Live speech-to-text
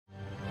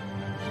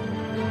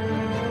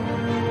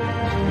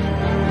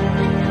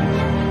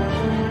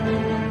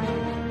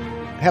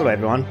Hello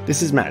everyone,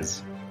 this is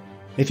Maz.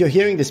 If you're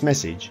hearing this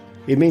message,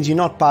 it means you're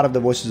not part of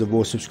the Voices of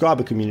War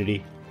subscriber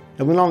community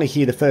and will only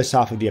hear the first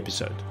half of the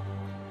episode.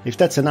 If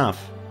that's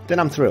enough, then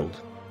I'm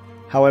thrilled.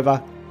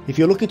 However, if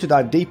you're looking to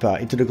dive deeper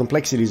into the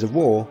complexities of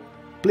war,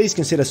 please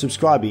consider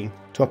subscribing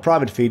to our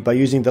private feed by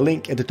using the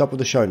link at the top of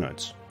the show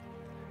notes.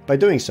 By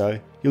doing so,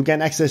 you'll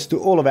gain access to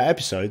all of our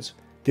episodes,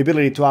 the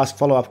ability to ask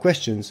follow-up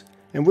questions,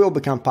 and will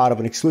become part of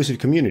an exclusive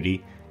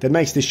community that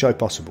makes this show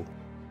possible.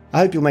 I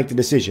hope you'll make the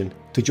decision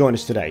to join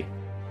us today.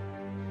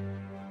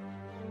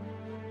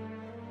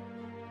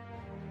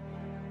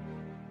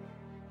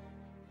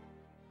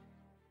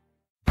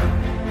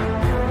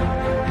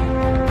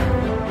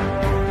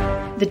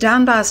 The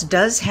Donbas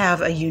does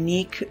have a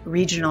unique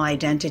regional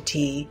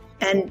identity,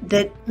 and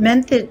that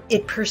meant that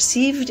it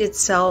perceived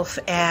itself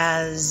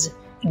as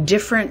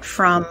different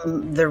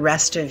from the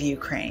rest of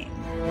Ukraine.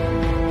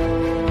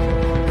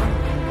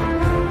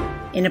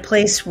 In a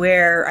place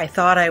where I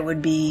thought I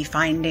would be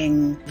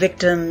finding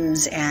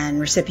victims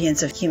and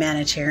recipients of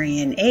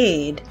humanitarian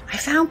aid, I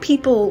found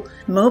people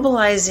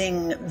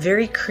mobilizing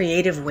very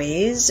creative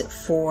ways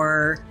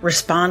for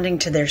responding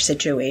to their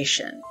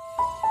situation.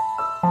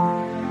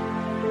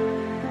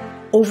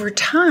 Over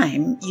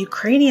time,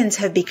 Ukrainians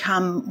have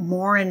become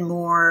more and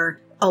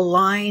more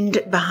aligned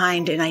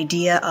behind an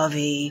idea of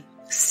a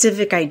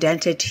civic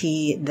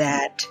identity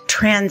that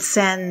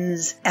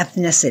transcends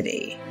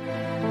ethnicity.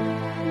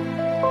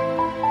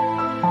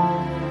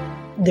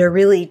 There are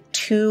really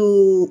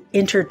two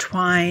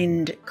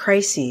intertwined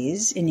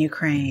crises in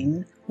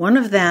Ukraine. One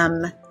of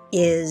them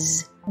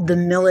is the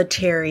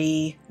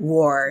military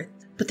war.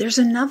 But there's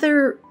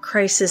another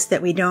crisis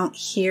that we don't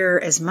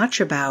hear as much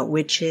about,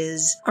 which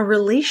is a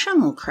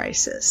relational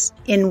crisis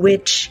in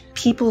which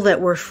people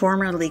that were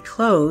formerly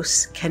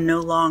close can no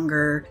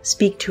longer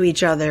speak to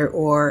each other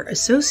or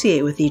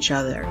associate with each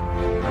other.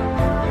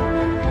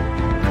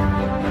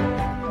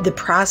 The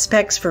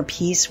prospects for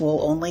peace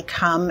will only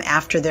come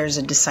after there's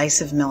a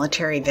decisive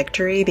military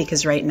victory,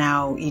 because right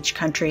now each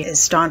country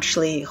is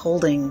staunchly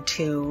holding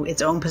to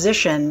its own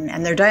position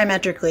and they're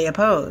diametrically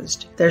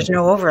opposed. There's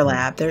no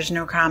overlap. There's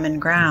no common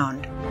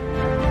ground.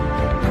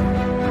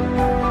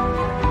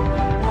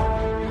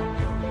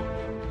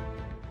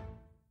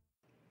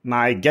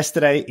 My guest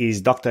today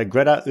is Dr.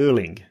 Greta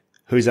Uehling,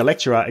 who is a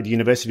lecturer at the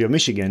University of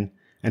Michigan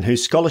and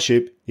whose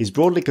scholarship is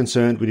broadly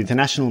concerned with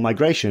international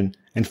migration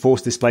and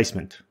forced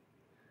displacement.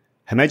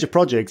 Her major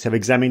projects have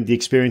examined the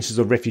experiences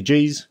of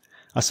refugees,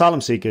 asylum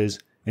seekers,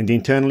 and the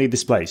internally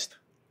displaced.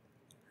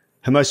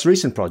 Her most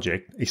recent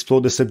project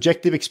explored the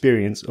subjective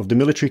experience of the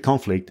military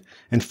conflict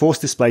and forced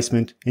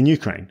displacement in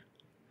Ukraine.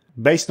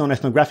 Based on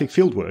ethnographic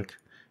fieldwork,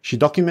 she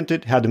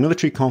documented how the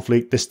military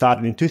conflict that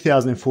started in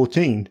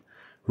 2014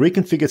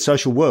 reconfigured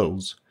social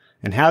worlds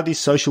and how these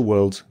social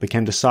worlds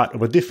became the site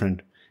of a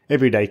different,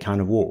 everyday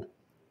kind of war.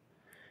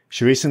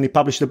 She recently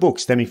published a book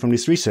stemming from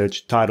this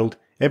research titled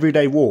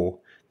Everyday War: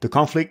 The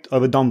Conflict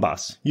over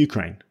Donbas,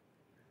 Ukraine.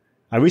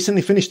 I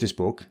recently finished this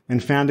book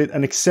and found it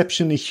an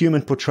exceptionally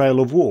human portrayal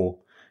of war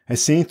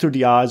as seen through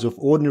the eyes of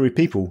ordinary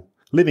people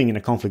living in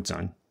a conflict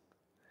zone.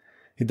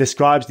 It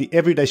describes the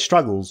everyday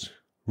struggles,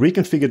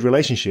 reconfigured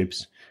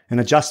relationships, and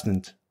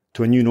adjustment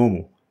to a new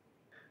normal.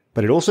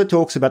 But it also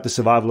talks about the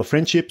survival of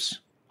friendships,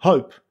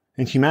 hope,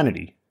 and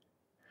humanity.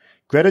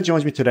 Greta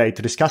joins me today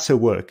to discuss her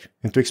work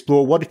and to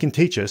explore what it can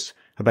teach us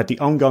about the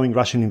ongoing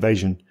Russian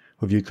invasion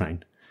of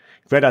Ukraine.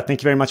 Greta,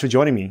 thank you very much for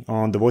joining me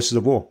on The Voices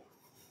of War.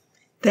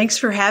 Thanks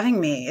for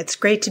having me. It's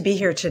great to be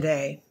here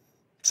today.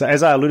 So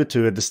as I alluded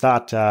to at the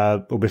start,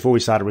 or before we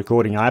started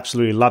recording, I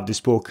absolutely love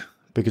this book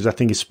because I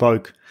think it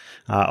spoke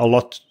a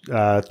lot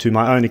to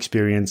my own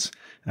experience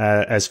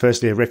as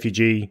firstly a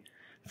refugee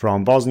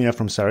from Bosnia,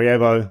 from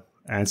Sarajevo,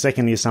 and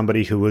secondly as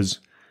somebody who was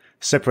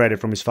separated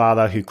from his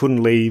father, who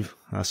couldn't leave.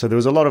 So there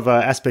was a lot of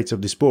aspects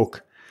of this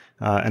book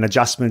and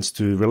adjustments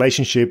to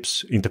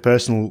relationships,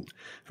 interpersonal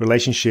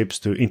relationships,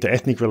 to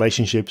interethnic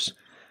relationships,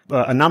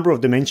 a number of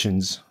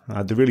dimensions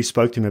that really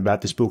spoke to me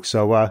about this book.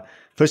 So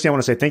firstly, I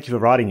want to say thank you for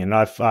writing it. And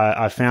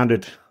I found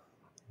it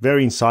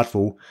very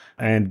insightful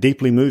and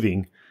deeply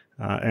moving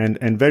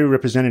and very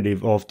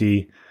representative of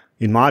the,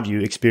 in my view,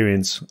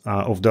 experience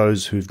of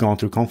those who've gone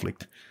through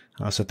conflict.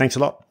 So thanks a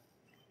lot.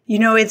 You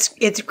know,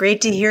 it's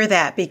great to hear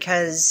that,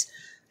 because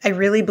I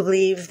really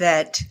believe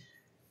that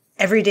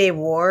everyday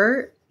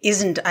war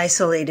isn't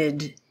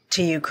isolated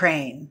to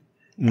Ukraine.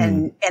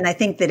 And I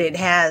think that it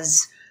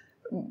has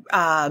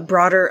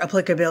broader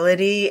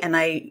applicability. And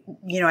I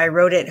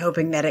wrote it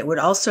hoping that it would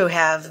also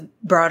have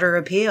broader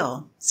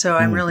appeal. So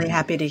I'm really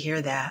happy to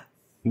hear that.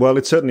 Well,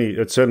 it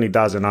certainly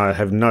does. And I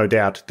have no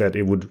doubt that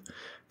it would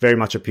very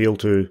much appeal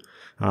to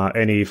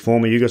any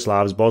former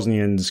Yugoslavs,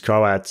 Bosnians,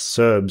 Croats,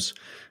 Serbs,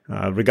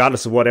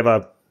 regardless of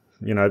whatever,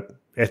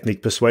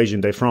 ethnic persuasion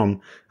they're from.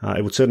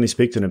 It would certainly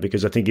speak to them,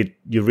 because I think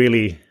you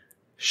really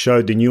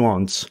showed the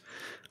nuance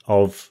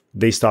of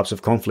these types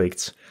of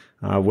conflicts,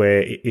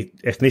 where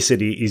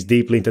ethnicity is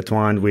deeply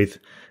intertwined with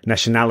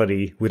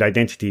nationality, with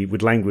identity,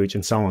 with language,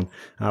 and so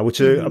on,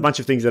 which are a bunch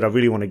of things that I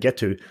really want to get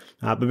to.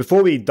 But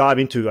before we dive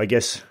into, I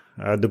guess,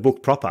 the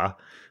book proper,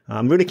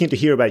 I'm really keen to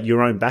hear about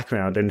your own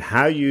background and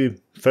how you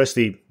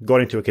firstly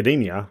got into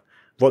academia,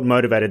 what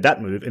motivated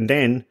that move, and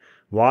then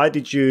why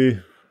did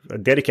you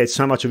dedicate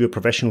so much of your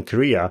professional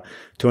career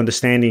to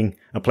understanding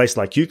a place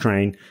like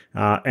Ukraine,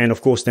 and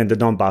of course then the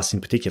Donbas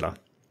in particular?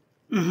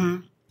 Mm-hmm.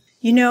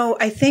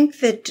 I think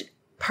that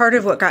part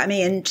of what got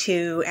me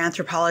into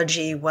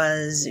anthropology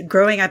was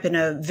growing up in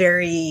a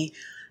very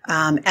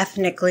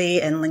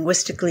ethnically and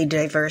linguistically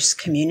diverse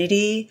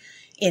community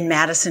in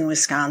Madison,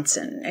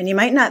 Wisconsin. And you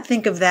might not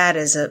think of that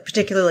as a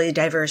particularly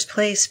diverse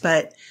place,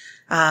 but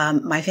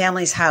my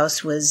family's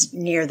house was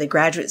near the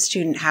graduate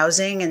student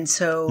housing. And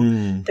so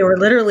there were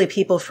literally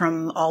people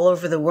from all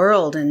over the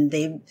world, and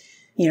they,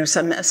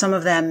 some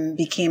of them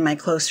became my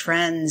close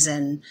friends.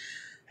 And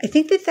I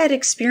think that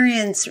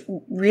experience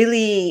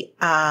really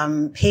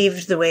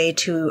paved the way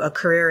to a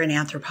career in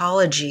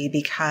anthropology,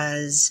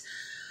 because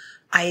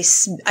I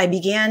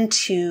began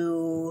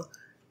to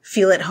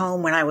feel at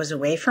home when I was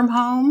away from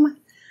home.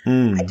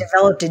 I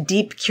developed a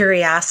deep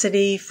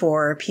curiosity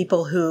for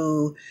people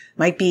who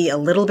might be a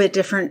little bit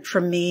different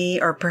from me,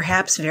 or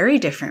perhaps very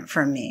different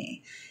from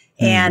me.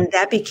 And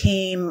that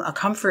became a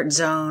comfort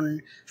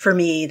zone for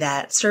me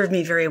that served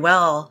me very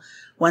well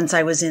once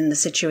I was in the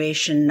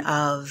situation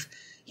of,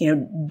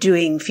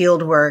 doing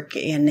field work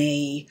in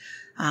a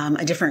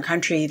different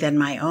country than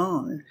my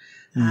own.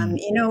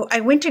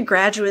 I went to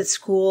graduate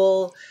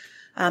school.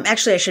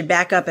 Actually, I should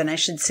back up and I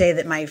should say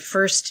that my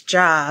first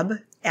job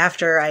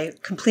after I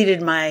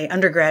completed my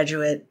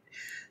undergraduate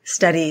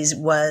studies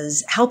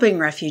was helping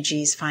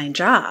refugees find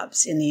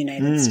jobs in the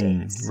United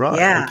States. Right.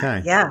 Yeah.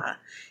 Okay. Yeah.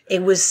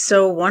 It was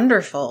so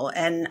wonderful.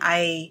 And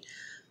I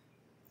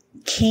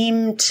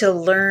came to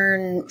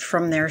learn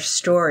from their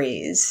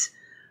stories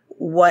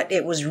what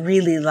it was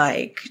really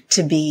like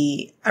to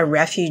be a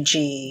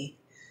refugee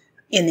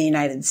in the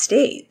United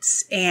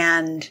States.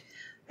 And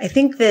I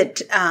think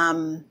that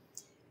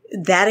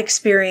that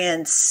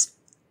experience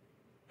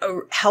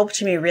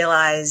helped me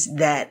realize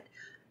that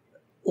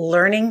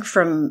learning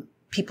from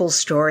people's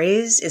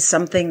stories is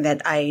something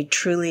that I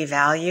truly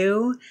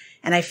value.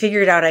 And I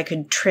figured out I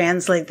could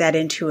translate that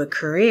into a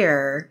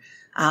career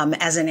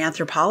as an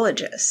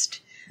anthropologist.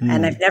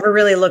 And I've never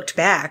really looked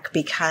back,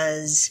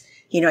 because,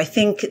 I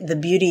think the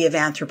beauty of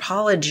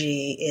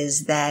anthropology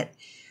is that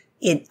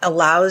it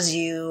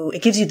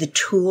gives you the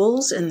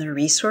tools and the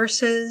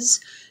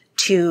resources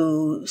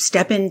to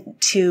step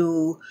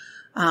into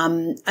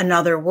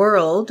another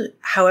world,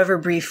 however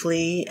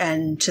briefly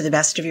and to the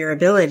best of your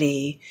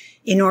ability,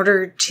 in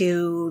order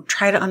to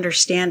try to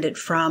understand it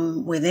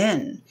from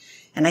within.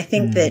 And I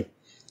think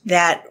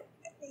that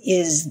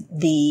is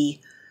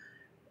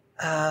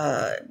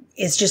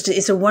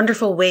it's a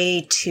wonderful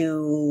way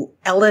to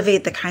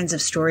elevate the kinds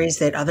of stories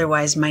that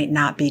otherwise might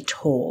not be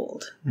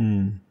told.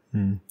 And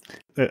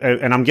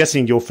I'm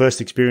guessing your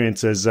first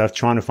experience as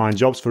trying to find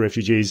jobs for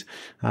refugees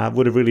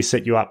would have really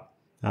set you up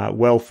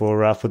well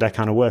for that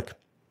kind of work.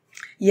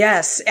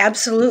 Yes,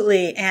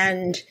 absolutely.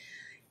 And,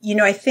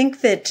 I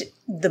think that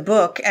the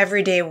book,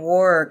 Everyday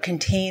War,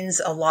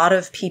 contains a lot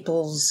of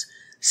people's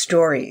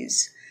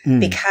stories,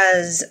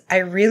 because I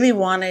really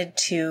wanted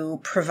to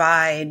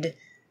provide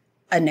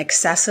an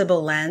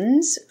accessible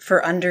lens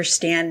for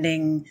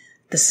understanding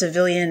the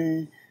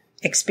civilian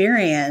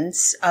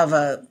experience of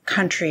a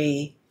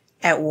country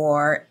at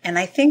war. And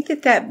I think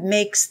that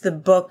makes the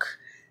book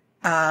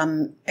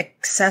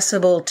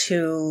accessible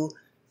to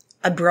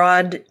a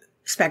broad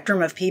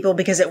spectrum of people,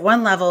 because at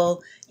one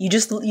level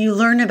you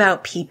learn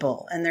about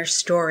people and their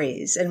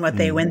stories and what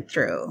they went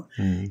through.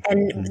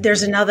 And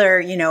there's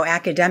another,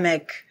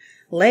 academic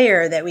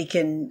layer that we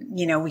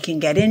can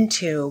get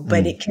into,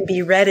 but it can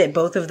be read at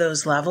both of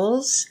those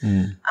levels,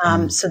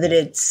 so that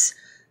it's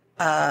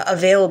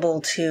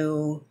available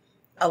to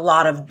a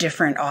lot of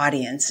different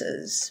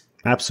audiences.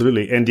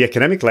 Absolutely, and the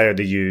academic layer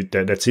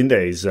that's in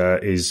there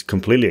is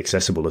completely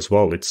accessible as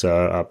well. It's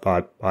I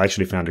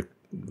actually found it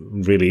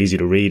really easy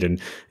to read, and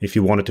if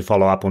you wanted to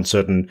follow up on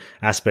certain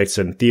aspects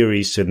and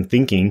theories and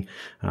thinking,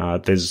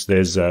 there's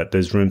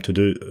room to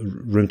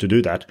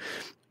do that.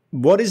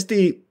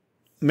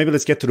 Maybe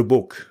let's get to the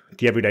book,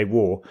 The Everyday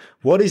War.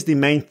 What is the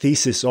main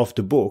thesis of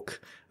the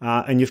book?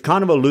 And you've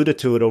kind of alluded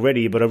to it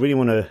already, but I really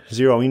want to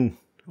zero in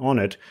on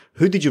it.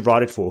 Who did you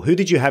write it for? Who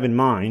did you have in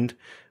mind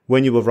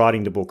when you were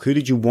writing the book? Who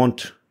did you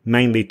want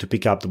mainly to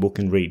pick up the book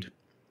and read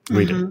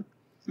it?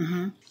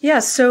 Yeah,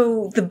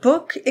 so the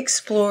book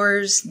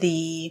explores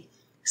the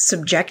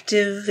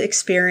subjective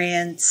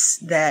experience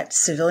that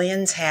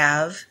civilians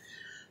have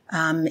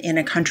in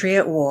a country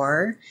at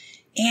war.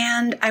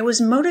 And I was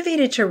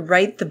motivated to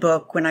write the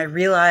book when I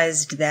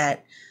realized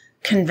that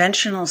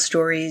conventional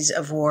stories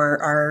of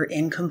war are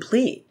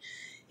incomplete.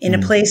 In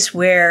a place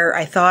where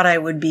I thought I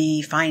would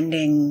be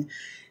finding,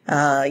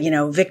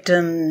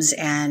 victims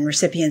and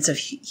recipients of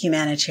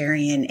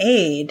humanitarian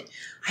aid,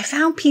 I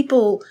found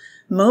people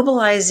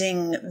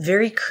mobilizing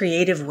very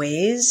creative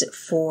ways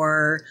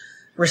for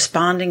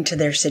responding to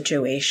their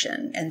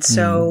situation. And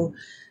so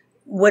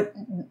what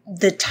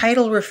the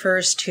title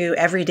refers to,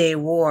 Everyday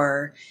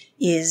War,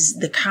 is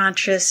the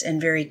conscious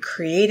and very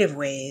creative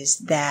ways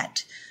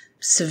that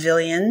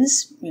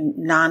civilians,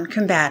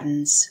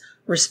 non-combatants,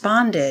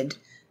 responded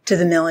to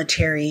the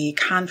military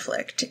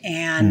conflict.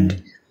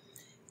 And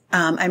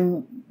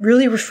I'm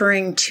really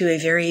referring to a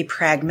very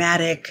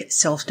pragmatic,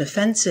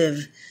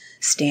 self-defensive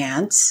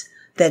stance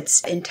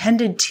that's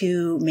intended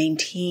to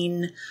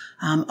maintain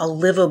a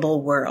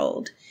livable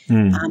world.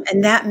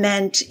 And that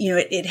meant,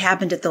 it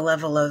happened at the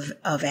level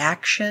of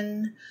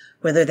action,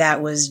 whether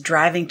that was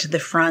driving to the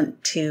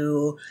front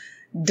to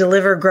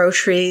deliver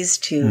groceries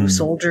to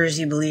soldiers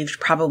you believed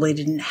probably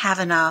didn't have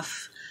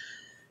enough,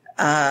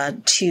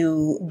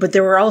 but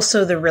there were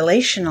also the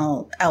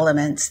relational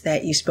elements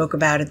that you spoke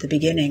about at the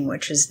beginning,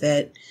 which is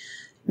that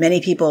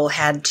many people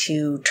had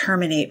to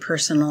terminate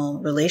personal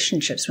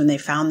relationships when they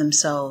found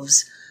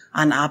themselves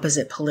on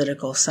opposite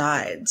political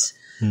sides.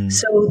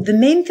 So the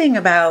main thing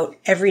about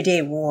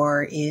everyday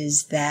war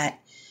is that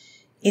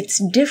it's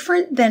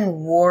different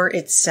than war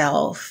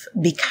itself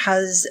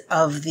because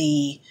of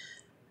the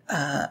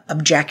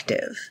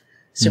objective.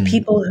 So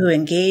people who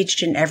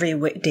engaged in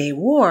everyday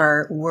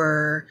war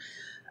were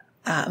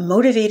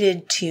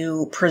motivated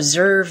to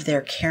preserve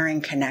their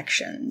caring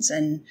connections.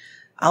 And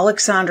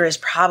Alexandra is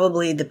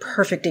probably the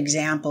perfect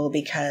example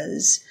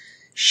because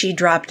she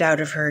dropped out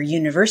of her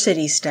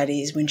university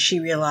studies when she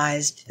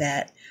realized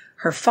that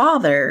her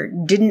father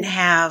didn't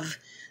have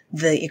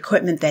the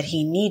equipment that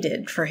he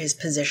needed for his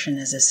position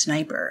as a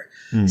sniper.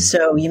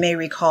 So you may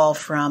recall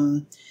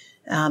from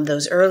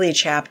those early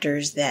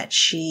chapters that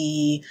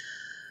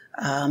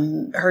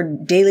her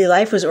daily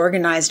life was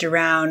organized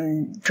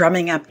around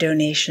drumming up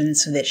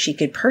donations so that she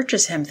could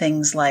purchase him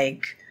things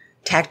like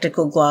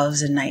tactical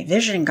gloves and night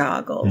vision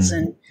goggles.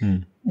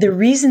 And the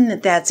reason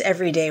that that's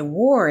everyday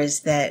war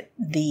is that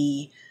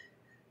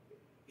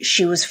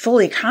she was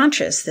fully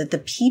conscious that the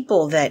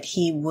people that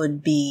he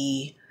would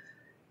be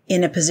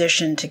in a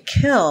position to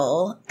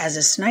kill as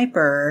a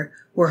sniper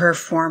were her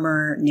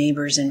former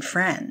neighbors and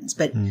friends.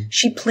 But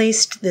she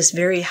placed this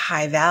very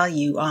high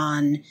value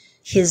on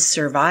his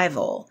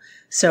survival.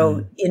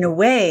 So in a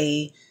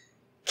way,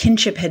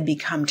 kinship had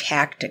become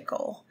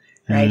tactical,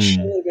 right? She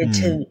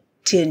needed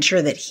to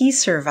ensure that he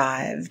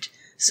survived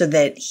so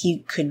that he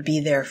could be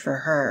there for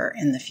her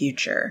in the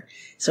future.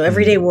 So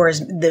everyday war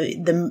is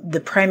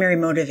the primary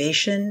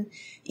motivation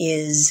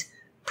is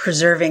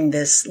preserving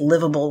this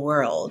livable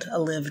world, a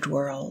lived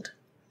world.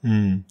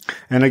 And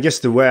I guess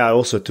the way I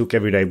also took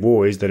everyday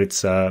war is that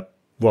it's,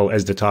 well,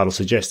 as the title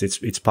suggests,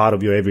 it's part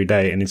of your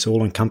everyday and it's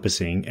all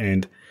encompassing,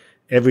 and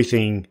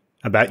everything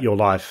about your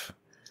life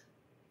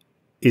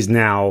is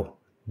now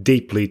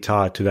deeply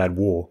tied to that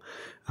war.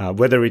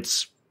 Whether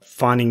it's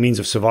finding means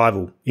of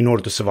survival in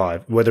order to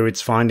survive, whether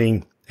it's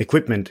finding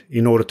equipment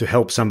in order to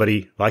help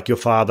somebody like your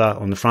father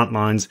on the front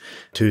lines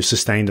to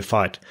sustain the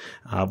fight,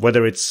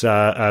 whether it's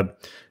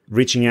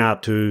reaching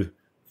out to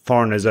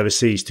foreigners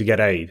overseas to get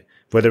aid,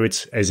 whether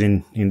it's, as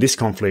in this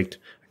conflict,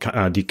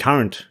 the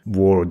current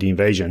war or the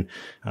invasion,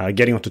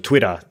 getting onto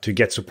Twitter to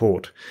get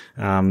support,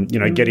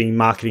 getting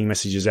marketing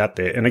messages out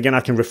there. And again,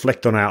 I can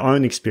reflect on our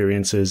own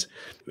experiences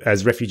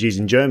as refugees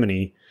in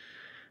Germany,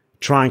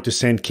 trying to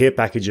send care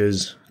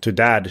packages to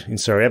Dad in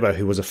Sarajevo,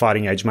 who was a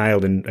fighting age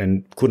male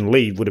and couldn't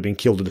leave, would have been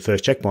killed at the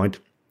first checkpoint.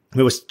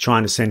 We were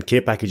trying to send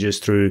care packages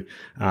through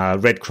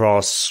Red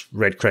Cross,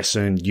 Red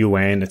Crescent,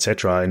 UN,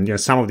 etc. And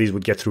some of these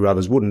would get through,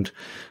 others wouldn't.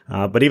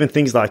 But even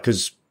things like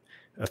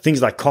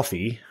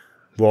coffee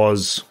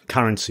was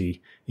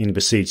currency in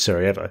besieged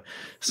Sarajevo.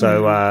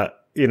 So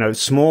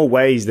small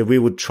ways that we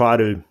would try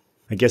to,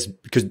 I guess,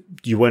 because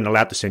you weren't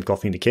allowed to send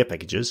coffee in the care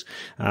packages.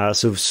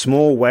 So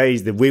small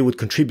ways that we would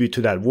contribute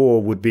to that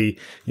war would be,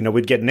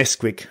 we'd get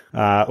Nesquik,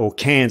 or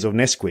cans of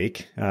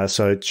Nesquik,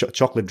 so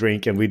chocolate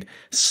drink, and we'd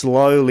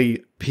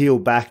slowly peel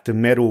back the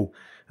metal,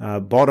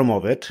 bottom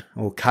of it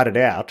or cut it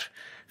out,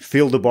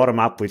 fill the bottom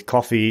up with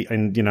coffee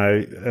and,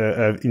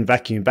 in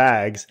vacuum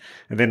bags,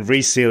 and then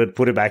reseal it,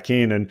 put it back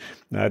in.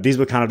 And these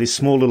were kind of these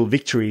small little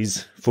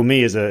victories for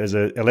me as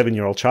a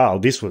 11-year-old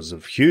child. This was a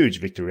huge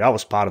victory. I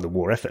was part of the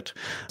war effort.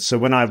 So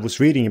when I was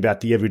reading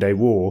about the everyday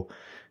war,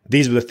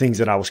 these were the things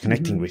that I was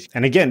connecting with.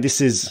 And again, this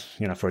is,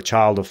 for a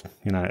child of,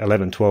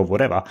 11, 12,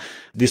 whatever,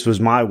 this was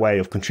my way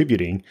of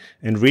contributing.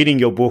 And reading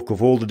your book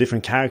of all the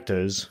different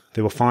characters,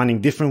 they were finding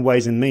different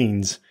ways and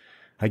means,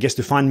 I guess,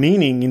 to find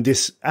meaning in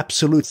this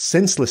absolute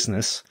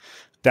senselessness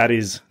that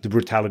is the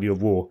brutality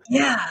of war.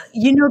 Yeah.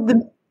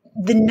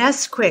 The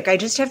Nesquik, I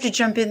just have to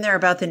jump in there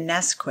about the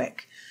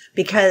Nesquik,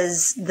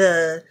 because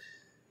that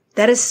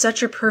is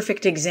such a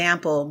perfect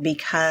example,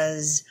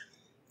 because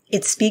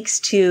it speaks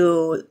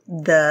to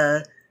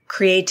the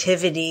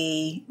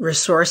creativity,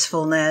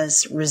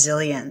 resourcefulness,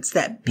 resilience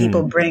that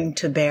people bring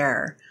to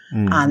bear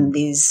on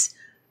these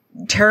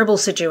terrible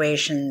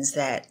situations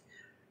that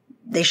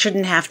they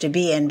shouldn't have to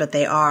be in, but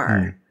they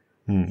are.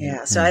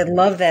 Yeah. So I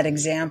love that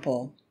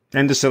example.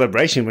 And the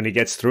celebration when he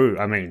gets through,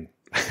 I mean,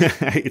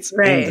 it's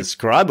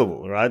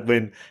indescribable, right?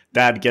 When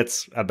Dad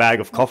gets a bag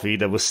of coffee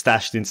that was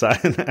stashed inside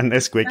a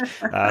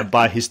Nesquik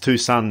by his two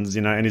sons,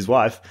 and his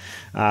wife,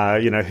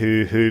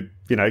 who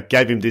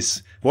gave him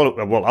this,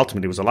 well,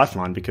 ultimately it was a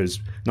lifeline, because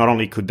not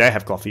only could they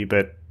have coffee,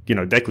 but,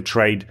 they could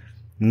trade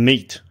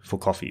meat for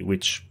coffee,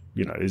 which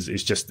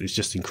is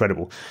just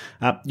incredible.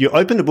 You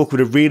opened the book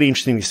with a really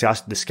interesting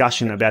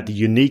discussion about the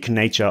unique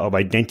nature of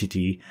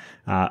identity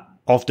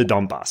of the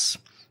Donbas.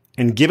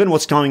 And given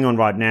what's going on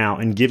right now,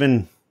 and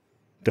given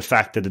the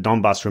fact that the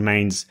Donbas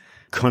remains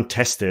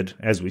contested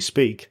as we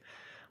speak,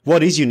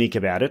 what is unique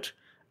about it,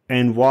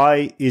 and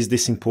why is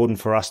this important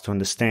for us to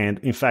understand?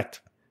 In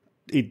fact,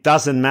 it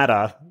doesn't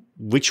matter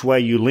which way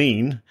you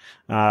lean,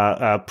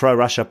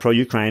 pro-Russia,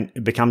 pro-Ukraine,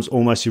 it becomes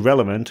almost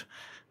irrelevant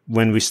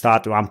when we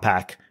start to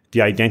unpack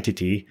the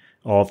identity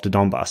of the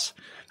Donbas.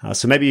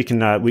 So maybe we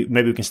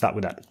can start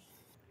with that.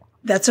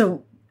 That's a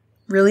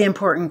really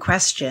important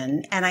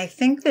question. And I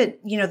think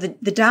that,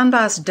 the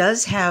Donbas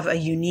does have a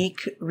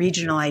unique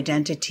regional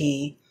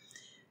identity,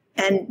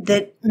 and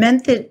that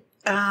meant that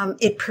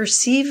it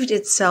perceived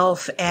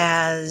itself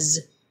as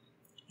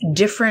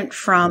different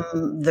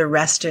from the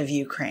rest of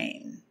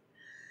Ukraine.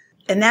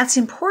 And that's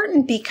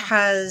important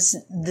because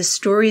the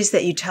stories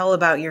that you tell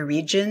about your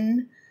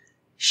region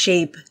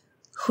shape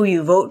who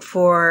you vote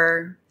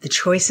for, the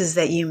choices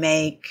that you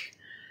make,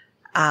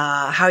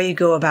 how you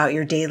go about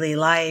your daily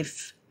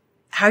life,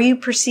 how you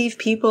perceive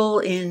people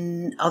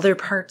in other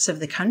parts of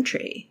the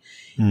country.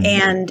 Mm-hmm.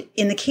 And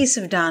in the case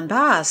of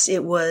Donbas,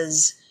 it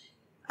was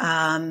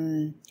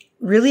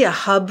really a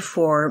hub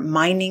for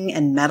mining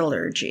and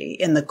metallurgy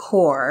in the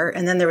core.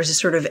 And then there was a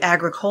sort of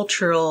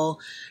agricultural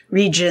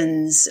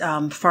regions,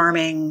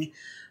 farming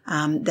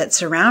that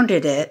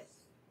surrounded it.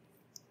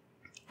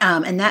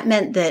 And that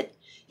meant that,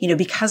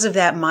 because of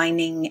that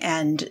mining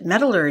and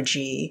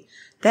metallurgy,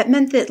 that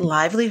meant that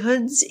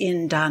livelihoods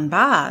in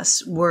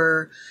Donbas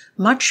were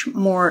much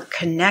more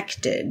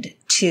connected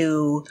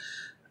to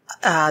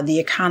the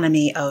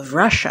economy of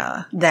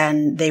Russia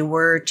than they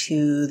were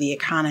to the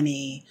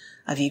economy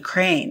of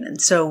Ukraine. And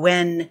so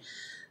when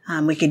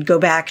we could go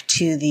back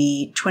to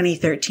the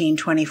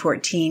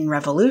 2013-2014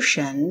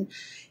 revolution,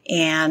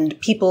 and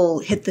people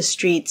hit the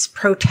streets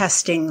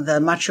protesting the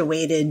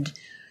much-awaited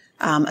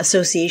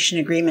association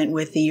agreement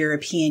with the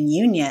European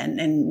Union.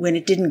 And when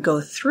it didn't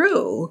go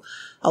through,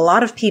 a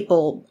lot of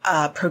people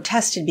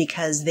protested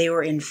because they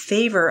were in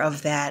favor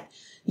of that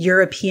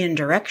European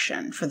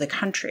direction for the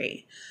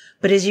country.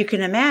 But as you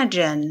can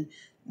imagine,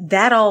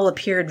 that all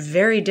appeared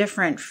very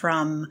different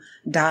from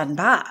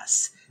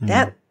Donbas. Mm.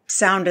 That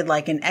sounded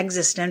like an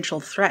existential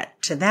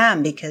threat to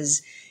them,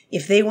 because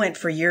if they went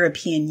for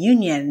European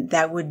Union,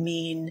 that would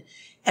mean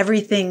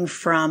everything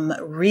from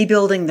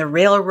rebuilding the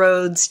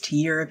railroads to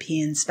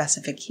European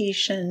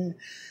specification,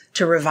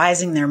 to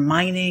revising their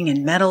mining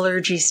and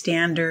metallurgy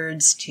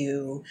standards,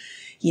 to,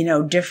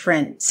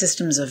 different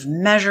systems of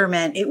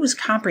measurement. It was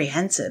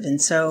comprehensive. And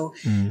so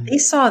they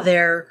saw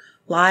their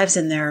lives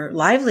and their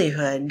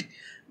livelihood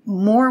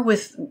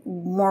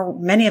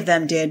many of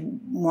them did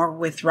more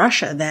with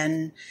Russia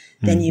than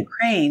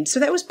Ukraine. So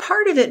that was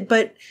part of it.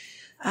 But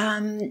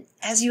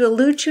as you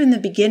allude to in the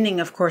beginning,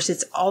 of course,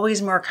 it's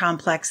always more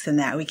complex than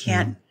that. We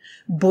can't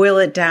boil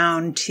it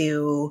down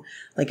to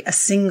like a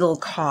single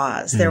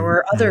cause. There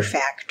were other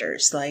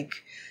factors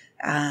like,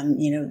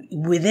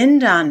 within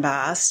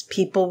Donbas,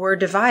 people were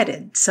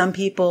divided. Some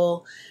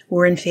people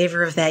were in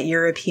favor of that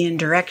European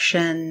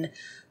direction.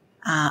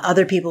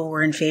 Other people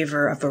were in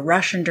favor of a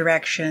Russian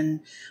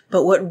direction.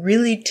 But what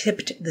really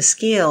tipped the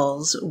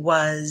scales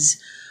was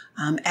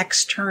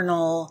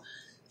external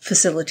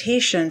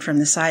facilitation from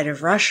the side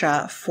of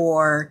Russia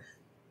for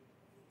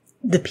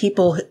the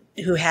people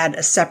who had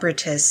a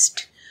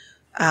separatist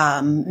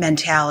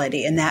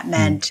mentality. And that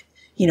meant,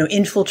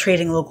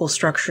 infiltrating local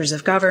structures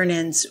of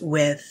governance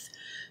with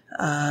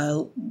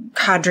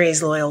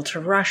cadres loyal to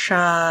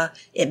Russia.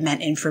 It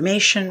meant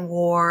information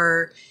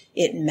war.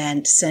 It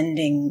meant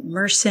sending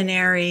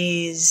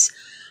mercenaries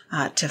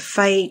to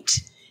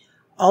fight.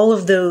 All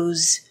of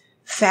those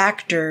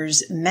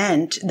factors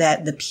meant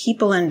that the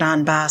people in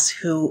Donbas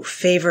who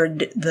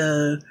favored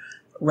the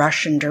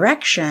Russian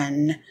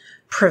direction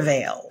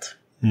prevailed.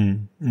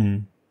 Yeah,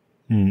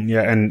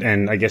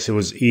 and I guess it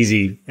was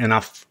easy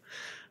enough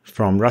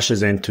from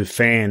Russia's end to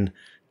fan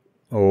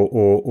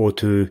or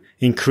to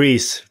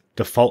increase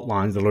the fault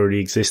lines that already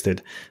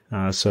existed.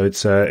 So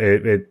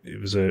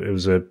it was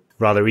a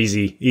rather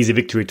easy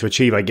victory to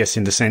achieve, I guess,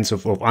 in the sense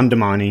of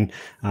undermining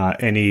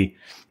any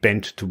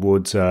bent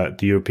towards the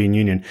European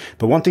Union.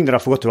 But one thing that I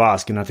forgot to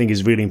ask, and I think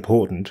is really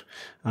important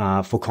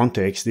for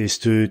context, is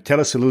to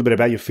tell us a little bit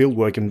about your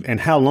fieldwork and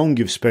how long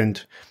you've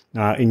spent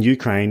in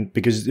Ukraine,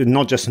 because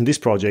not just in this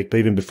project, but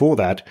even before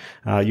that,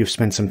 you've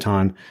spent some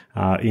time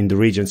in the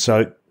region.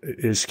 So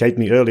it escaped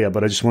me earlier,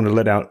 but I just want to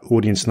let our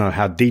audience know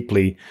how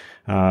deeply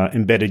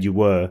embedded you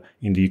were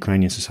in the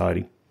Ukrainian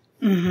society.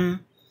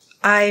 Mm-hmm.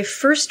 I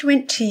first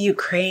went to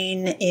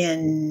Ukraine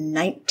in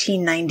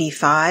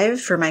 1995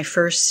 for my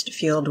first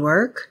field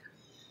work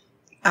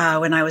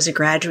when I was a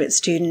graduate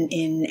student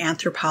in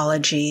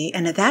anthropology.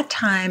 And at that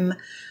time,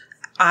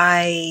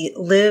 I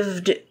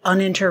lived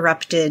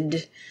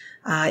uninterrupted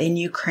in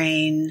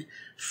Ukraine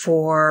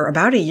for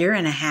about a year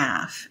and a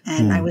half.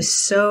 And I was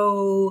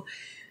so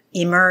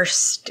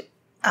immersed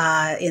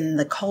in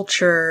the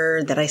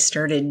culture, that I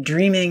started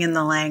dreaming in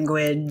the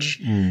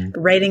language,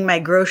 writing my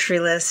grocery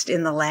list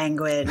in the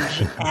language.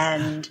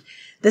 And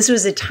this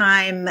was a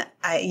time,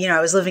 I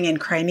was living in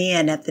Crimea,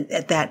 and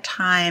at that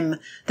time,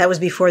 that was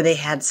before they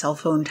had cell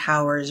phone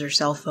towers or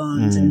cell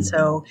phones. And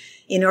so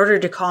in order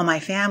to call my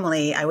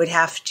family, I would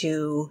have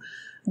to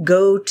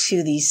go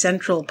to the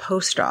central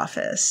post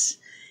office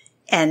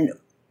and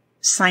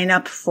sign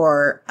up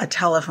for a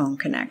telephone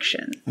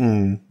connection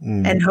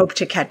and hope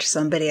to catch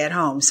somebody at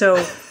home.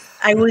 So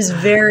I was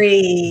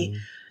very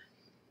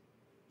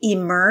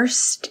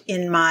immersed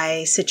in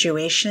my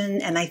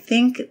situation. And I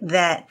think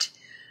that,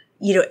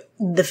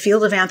 the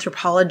field of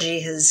anthropology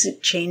has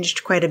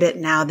changed quite a bit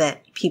now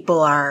that people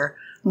are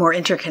more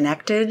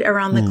interconnected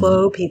around the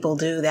globe. People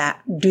do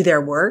their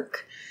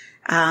work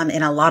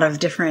in a lot of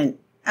different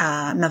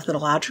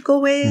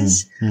methodological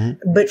ways.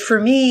 But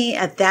for me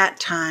at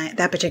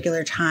that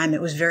particular time, it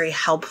was very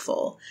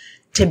helpful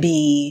to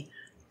be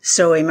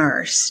so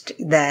immersed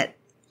that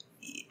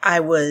I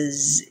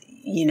was,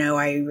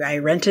 I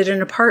rented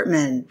an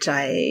apartment.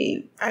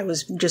 I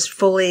was just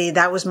fully,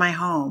 that was my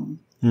home.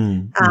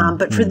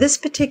 But for this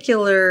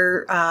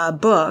particular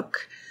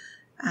book,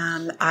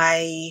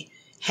 I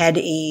had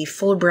a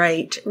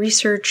Fulbright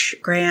research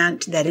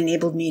grant that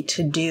enabled me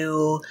to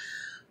do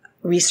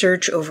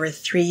research over a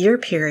 3-year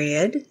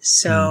period.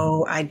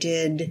 So I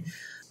did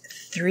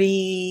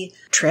 3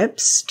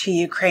 trips to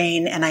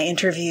Ukraine, and I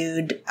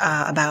interviewed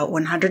about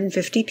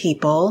 150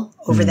 people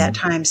over that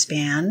time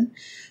span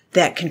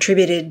that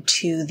contributed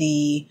to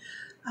the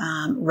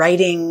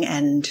writing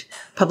and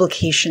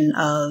publication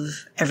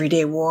of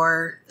Everyday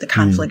War, the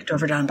conflict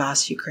over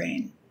Donbas,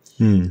 Ukraine.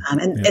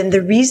 And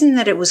the reason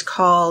that it was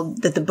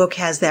called, that the book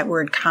has that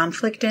word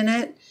conflict in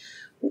it,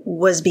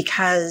 was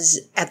because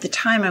at the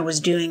time I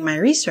was doing my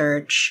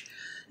research,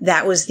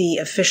 that was the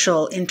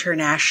official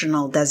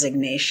international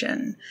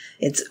designation.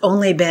 It's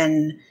only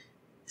been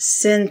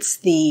since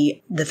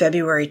the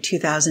February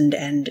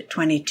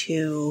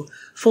 2022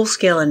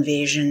 full-scale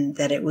invasion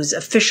that it was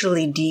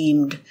officially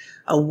deemed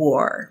a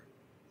war.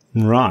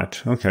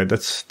 Right. Okay.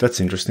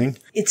 That's interesting.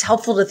 It's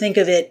helpful to think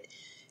of it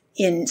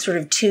in sort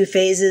of 2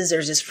 phases.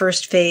 There's this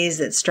first phase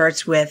that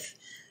starts with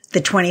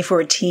the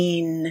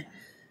 2014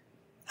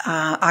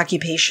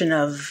 occupation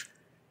of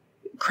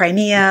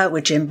Crimea,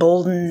 which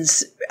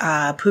emboldens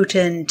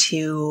Putin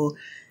to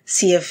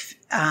see if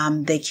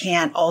they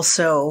can't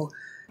also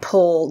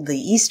pull the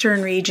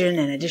eastern region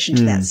in addition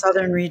to that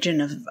southern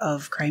region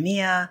of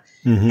Crimea.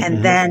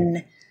 And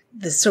then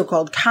the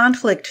so-called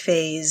conflict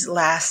phase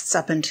lasts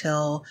up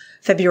until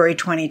February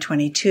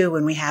 2022,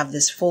 when we have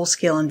this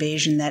full-scale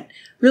invasion that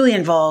really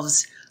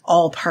involves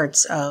all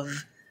parts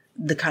of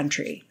the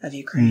country of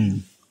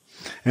Ukraine.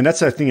 And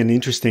that's, I think, an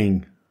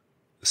interesting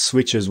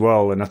switch as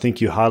well. And I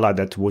think you highlight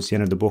that towards the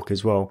end of the book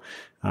as well,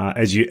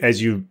 as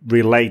you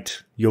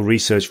relate your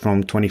research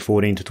from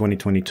 2014 to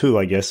 2022,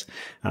 I guess.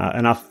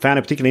 And I found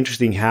it particularly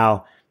interesting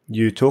how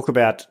you talk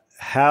about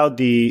how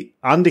the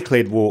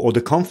undeclared war, or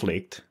the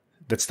conflict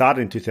that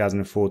started in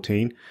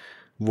 2014,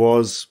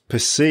 was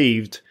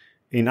perceived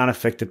in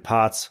unaffected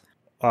parts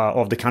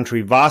of the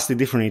country vastly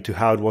differently to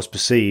how it was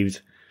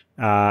perceived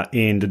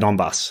in the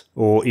Donbas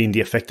or in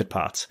the affected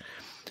parts.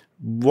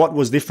 What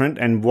was different,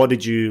 and what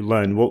did you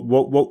learn?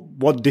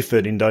 What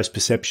differed in those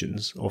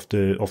perceptions of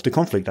the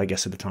conflict, I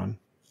guess, at the time?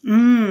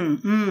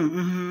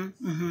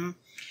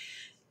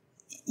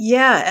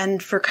 Yeah,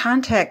 and for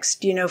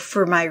context,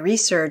 for my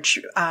research,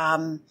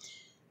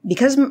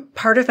 because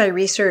part of my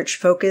research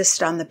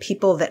focused on the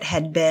people that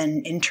had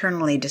been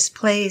internally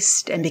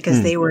displaced, and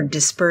because they were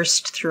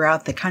dispersed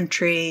throughout the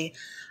country,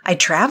 I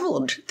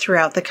traveled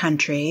throughout the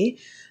country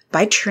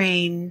by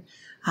train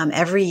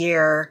every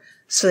year,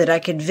 so that I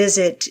could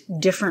visit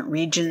different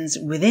regions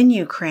within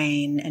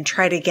Ukraine and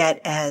try to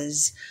get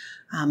as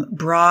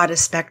broad a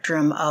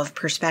spectrum of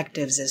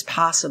perspectives as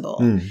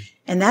possible.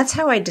 And that's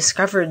how I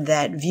discovered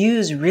that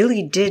views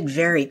really did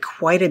vary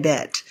quite a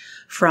bit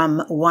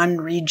from one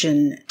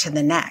region to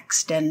the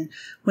next. And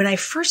when I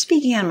first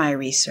began my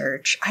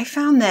research, I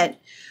found that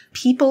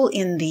people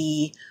in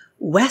the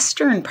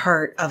western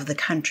part of the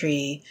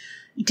country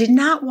did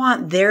not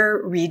want their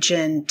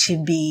region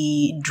to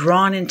be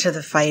drawn into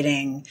the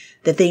fighting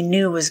that they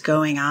knew was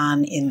going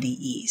on in the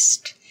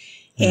East.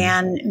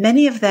 And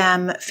many of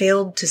them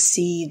failed to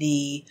see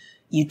the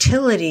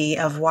utility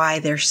of why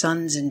their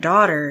sons and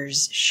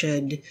daughters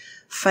should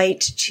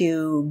fight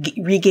to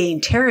regain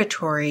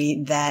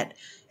territory that,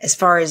 as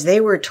far as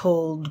they were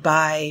told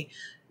by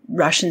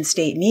Russian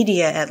state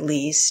media at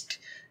least,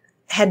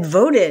 had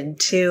voted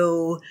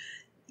to,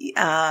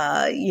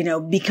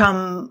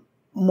 become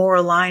more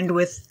aligned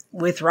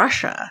with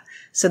Russia.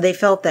 So they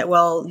felt that,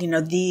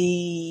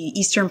 the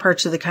eastern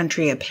parts of the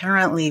country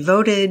apparently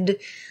voted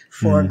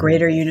for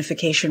greater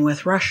unification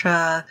with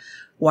Russia.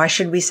 Why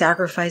should we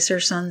sacrifice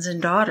our sons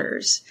and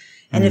daughters?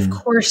 And of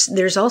course,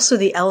 there's also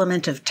the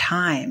element of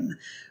time.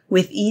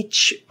 With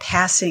each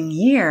passing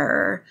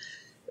year,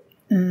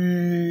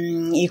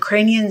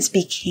 Ukrainians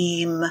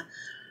became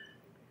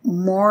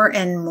more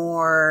and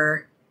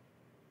more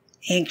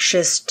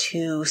anxious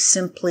to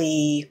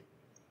simply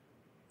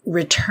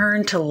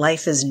return to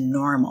life as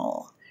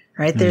normal,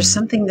 right? There's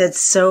something that's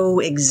so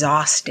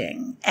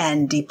exhausting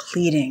and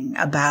depleting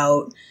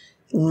about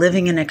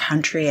living in a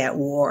country at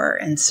war.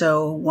 And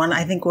so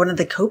I think one of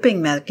the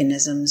coping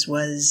mechanisms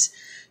was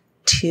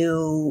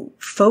to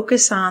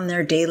focus on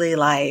their daily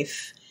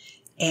life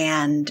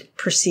and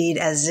proceed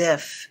as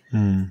if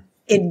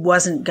it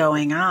wasn't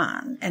going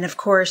on. And of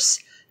course,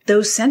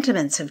 those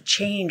sentiments have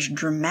changed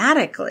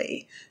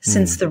dramatically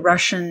since the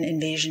Russian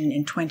invasion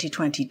in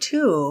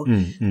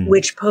 2022,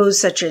 which posed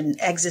such an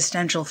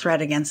existential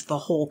threat against the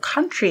whole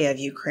country of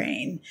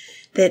Ukraine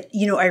that,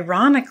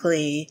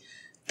 ironically,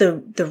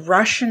 the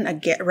Russian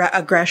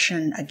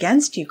aggression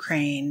against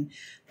Ukraine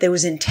that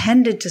was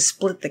intended to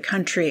split the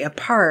country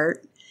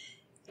apart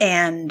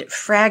and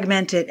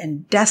fragment it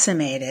and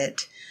decimate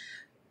it,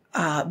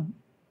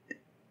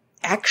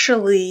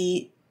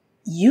 actually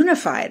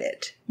unified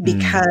it,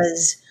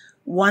 because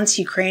once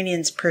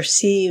Ukrainians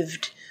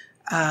perceived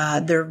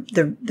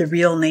the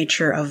real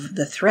nature of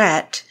the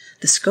threat,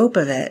 the scope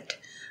of it,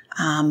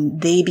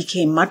 they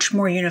became much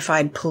more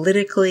unified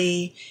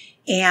politically.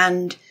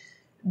 And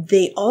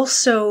they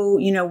also,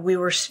 we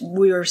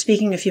were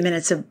speaking a few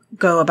minutes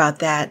ago about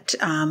that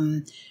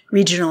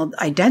regional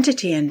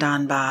identity in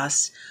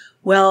Donbas.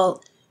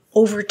 Well,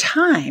 over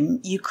time,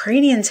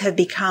 Ukrainians have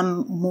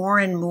become more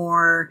and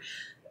more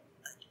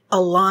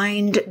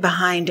aligned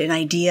behind an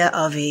idea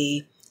of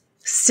a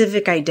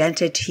civic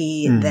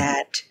identity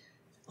that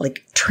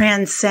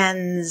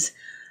transcends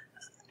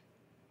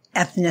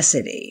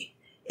ethnicity.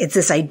 It's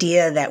this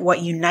idea that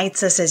what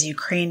unites us as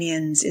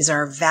Ukrainians is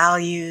our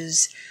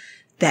values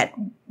that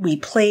we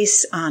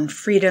place on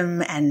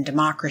freedom and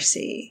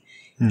democracy.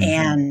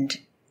 And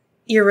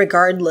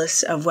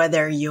irregardless of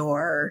whether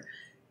your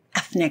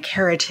ethnic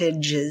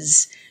heritage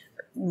is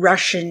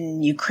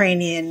Russian,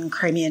 Ukrainian,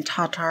 Crimean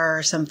Tatar,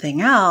 or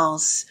something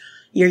else,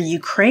 you're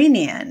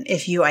Ukrainian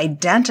if you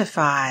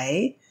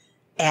identify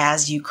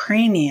as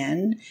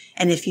Ukrainian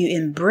and if you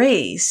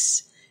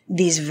embrace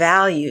these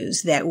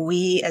values that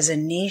we as a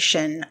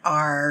nation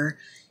are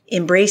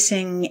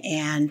embracing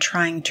and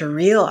trying to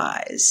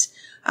realize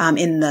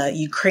in the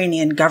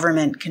Ukrainian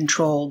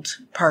government-controlled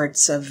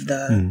parts of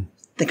the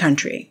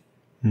country.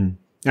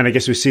 And I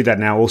guess we see that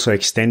now also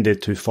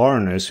extended to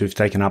foreigners who've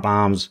taken up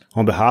arms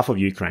on behalf of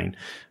Ukraine.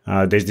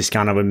 There's this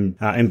kind of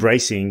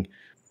embracing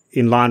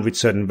in line with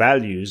certain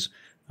values,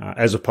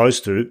 as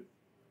opposed to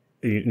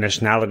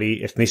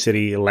nationality,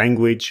 ethnicity,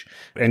 language.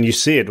 And you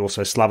see it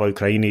also, Slava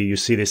Ukraini, you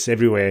see this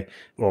everywhere,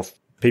 of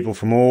people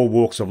from all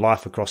walks of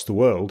life across the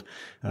world,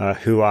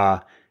 who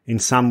are in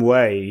some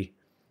way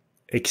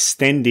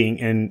extending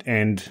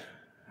and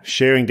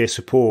sharing their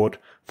support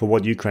for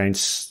what Ukraine,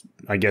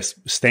 I guess,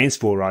 stands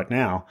for right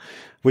now,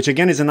 which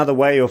again is another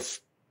way of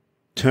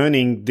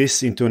turning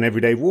this into an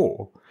everyday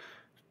war,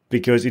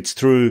 because it's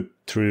through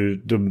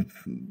the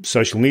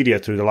social media,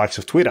 through the likes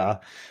of Twitter,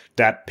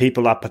 that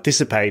people are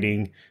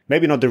participating,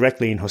 maybe not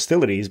directly in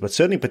hostilities, but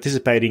certainly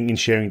participating in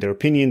sharing their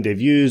opinion, their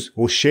views,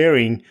 or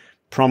sharing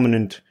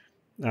prominent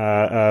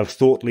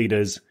thought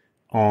leaders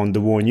on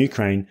the war in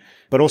Ukraine.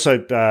 But also,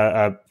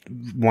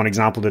 one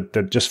example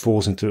that just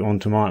falls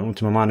onto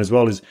my mind as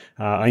well is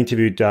I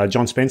interviewed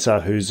John Spencer,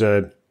 who's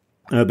a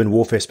urban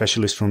warfare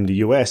specialist from the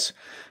US,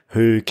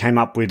 who came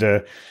up with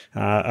a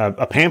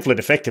pamphlet.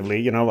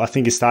 Effectively, I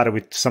think it started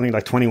with something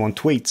like 21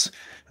 tweets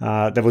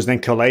that was then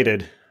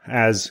collated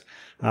as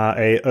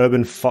a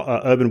urban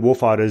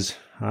warfighters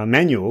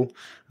manual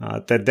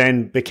that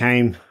then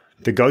became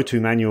the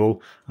go-to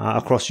manual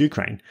across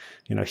Ukraine.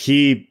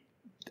 He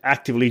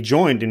actively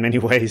joined in many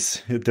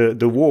ways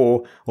the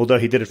war, although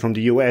he did it from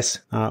the US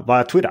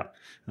via Twitter,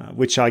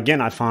 which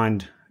again I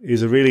find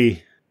is a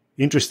really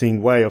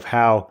interesting way of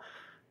how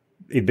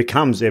it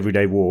becomes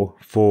everyday war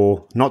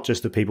for not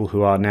just the people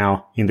who are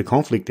now in the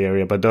conflict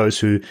area, but those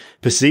who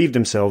perceive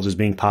themselves as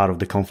being part of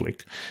the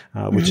conflict,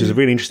 which is a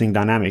really interesting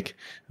dynamic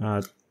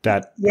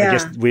that I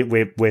guess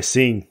we're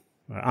seeing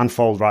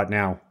unfold right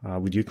now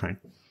with Ukraine.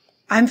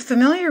 I'm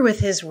familiar with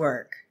his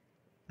work.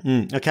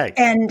 Okay.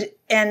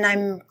 And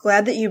I'm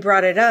glad that you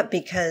brought it up,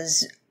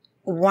 because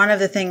one of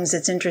the things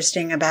that's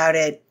interesting about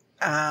it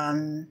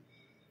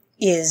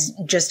is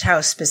just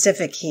how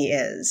specific he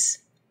is,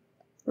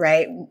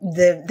 right?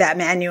 That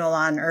manual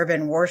on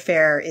urban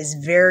warfare is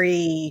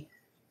very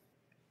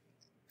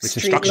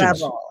street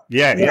level.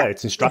 Yeah,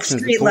 it's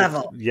instructions. Street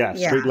level. Yeah,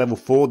 street level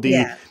for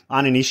the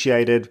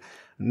uninitiated,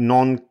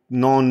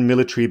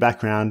 non-military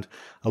background,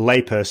 a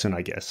layperson,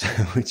 I guess,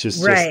 which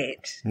is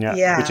right.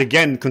 Which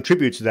again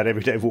contributes to that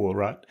everyday war,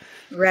 right?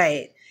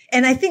 Right.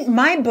 And I think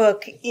my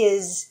book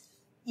is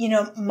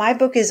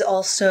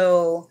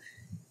also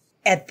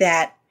at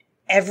that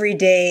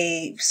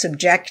everyday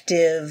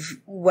subjective,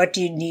 what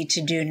do you need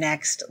to do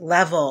next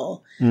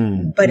level,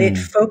 but it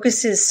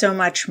focuses so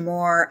much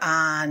more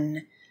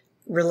on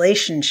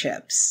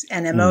relationships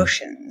and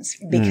emotions,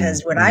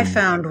 because what I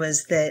found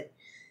was that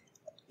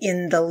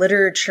in the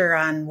literature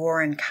on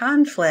war and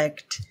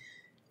conflict,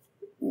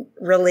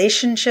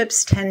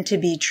 relationships tend to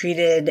be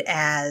treated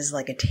as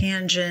like a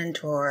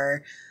tangent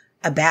or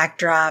a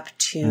backdrop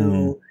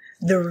to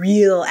the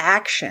real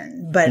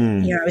action. But,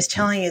 I was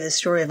telling you the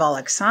story of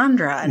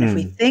Alexandra. And if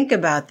we think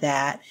about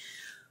that,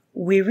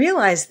 we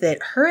realize that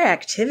her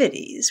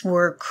activities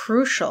were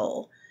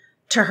crucial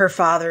to her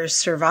father's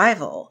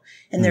survival.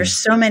 And there's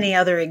so many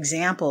other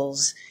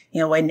examples,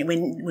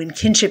 when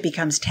kinship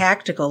becomes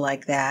tactical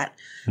like that,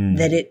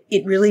 that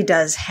it really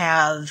does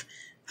have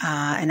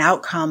an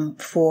outcome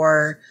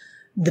for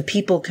the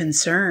people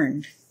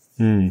concerned.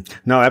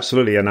 No,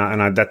 absolutely. And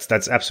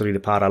that's absolutely the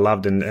part I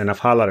loved. And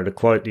I've highlighted a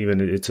quote, even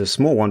it's a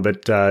small one,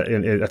 but I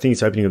think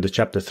it's opening of the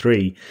chapter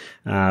 3,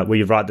 where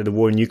you write that the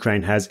war in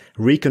Ukraine has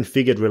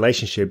reconfigured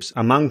relationships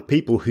among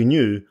people who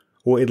knew,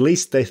 or at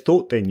least they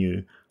thought they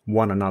knew,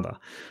 one another.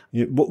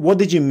 What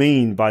did you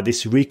mean by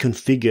this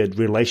reconfigured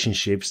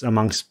relationships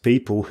amongst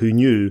people who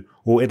knew,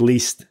 or at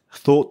least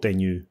thought they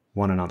knew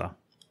one another?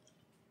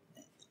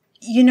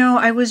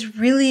 I was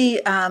really,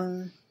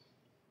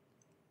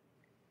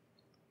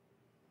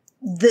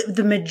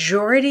 the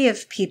majority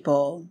of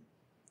people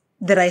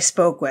that I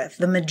spoke with,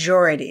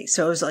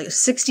 so it was like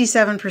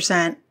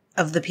 67%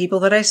 of the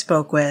people that I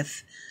spoke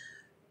with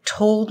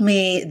told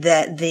me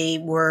that they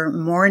were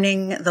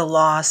mourning the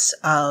loss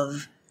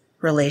of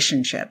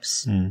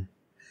relationships.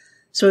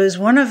 So it was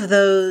one of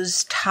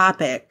those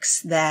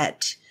topics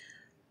that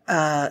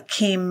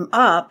came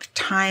up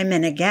time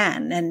and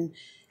again. And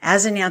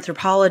as an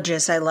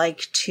anthropologist, I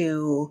like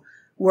to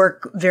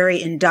work very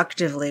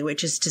inductively,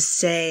 which is to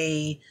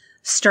say,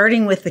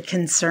 starting with the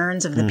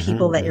concerns of the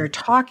people that you're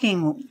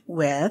talking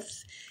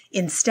with,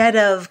 instead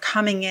of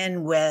coming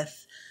in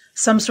with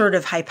some sort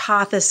of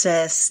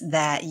hypothesis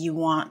that you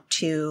want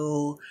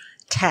to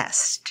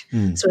test.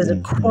 So as a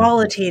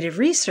qualitative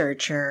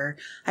researcher,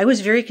 I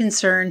was very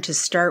concerned to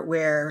start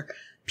where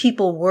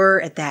people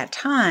were at that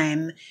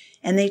time.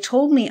 And they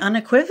told me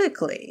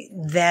unequivocally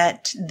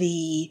that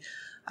the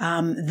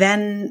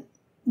then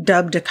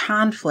dubbed a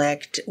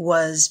conflict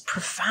was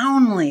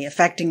profoundly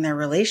affecting their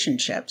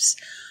relationships.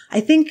 I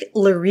think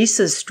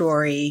Larissa's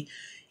story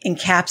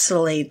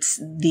encapsulates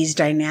these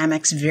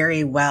dynamics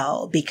very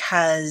well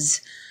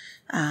because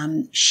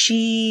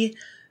she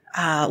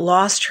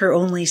lost her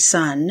only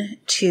son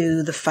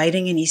to the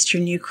fighting in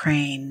eastern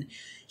Ukraine.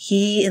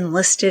 He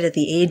enlisted at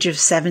the age of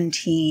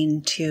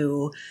 17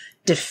 to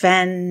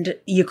defend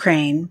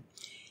Ukraine,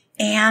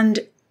 and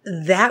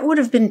that would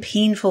have been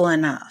painful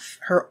enough.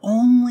 Her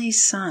only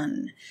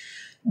son,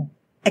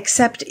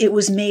 except it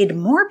was made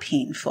more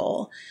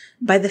painful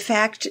by the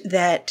fact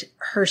that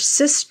her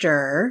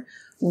sister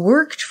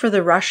worked for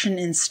the Russian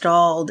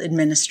installed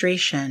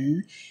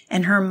administration,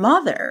 and her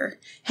mother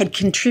had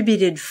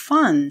contributed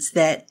funds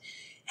that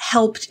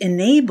helped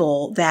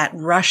enable that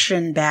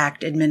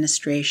Russian-backed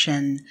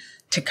administration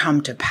to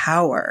come to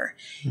power.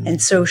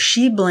 And so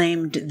she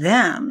blamed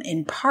them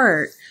in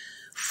part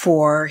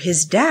for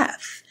his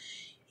death.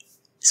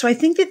 So I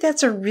think that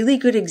that's a really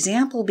good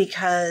example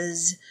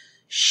because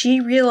she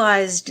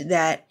realized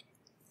that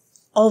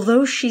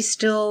although she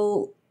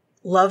still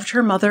loved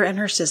her mother and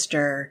her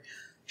sister,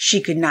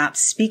 she could not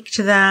speak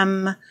to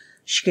them.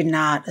 She could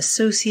not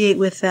associate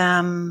with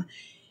them.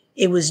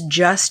 It was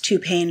just too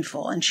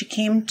painful. And she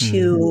came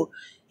to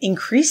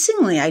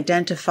increasingly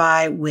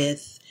identify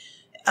with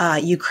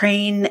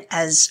Ukraine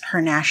as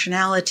her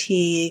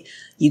nationality,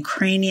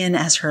 Ukrainian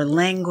as her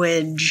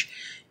language,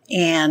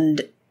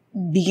 and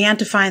began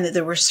to find that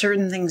there were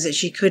certain things that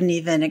she couldn't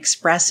even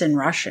express in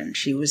Russian.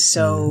 She was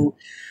so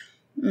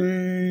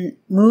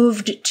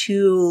moved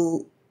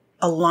to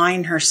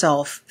align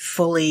herself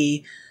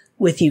fully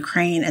with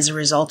Ukraine as a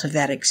result of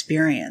that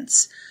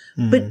experience.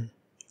 But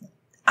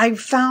I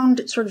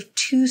found sort of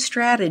two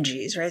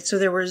strategies, right? So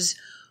there was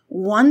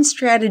one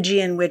strategy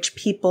in which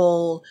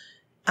people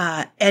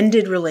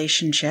ended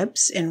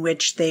relationships in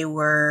which they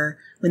were,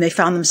 when they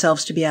found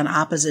themselves to be on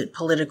opposite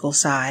political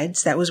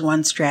sides. That was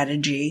one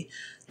strategy.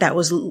 That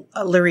was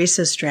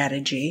Larissa's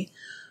strategy.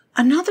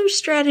 Another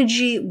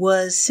strategy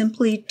was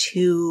simply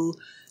to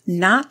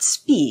not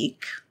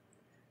speak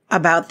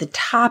about the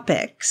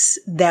topics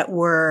that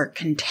were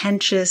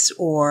contentious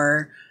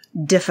or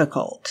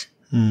difficult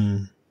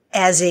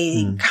as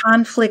a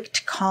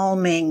conflict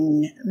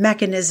calming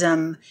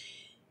mechanism.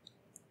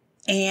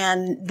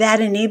 And that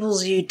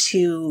enables you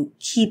to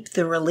keep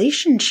the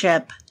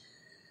relationship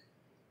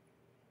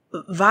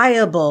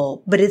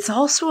viable, but it's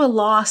also a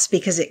loss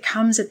because it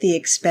comes at the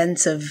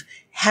expense of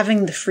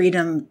having the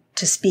freedom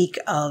to speak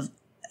of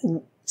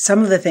some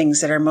of the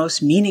things that are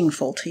most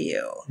meaningful to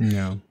you.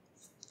 Yeah.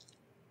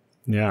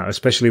 Yeah,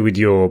 especially with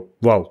your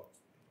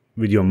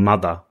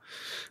mother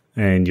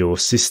and your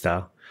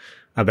sister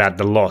about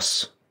the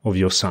loss of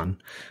your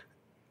son.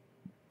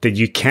 That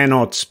you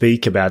cannot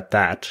speak about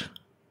that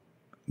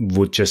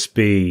would just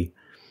be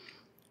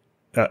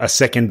a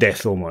second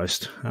death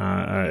almost.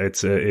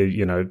 It's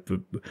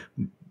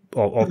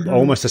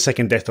almost a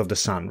second death of the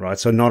son, right?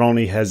 So not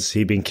only has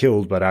he been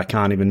killed, but I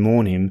can't even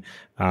mourn him,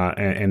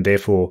 and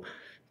therefore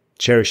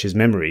cherish his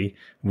memory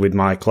with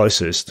my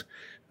closest.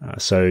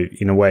 So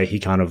in a way, he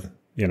kind of,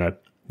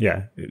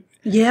 Yeah.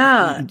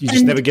 Yeah. You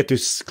just never get to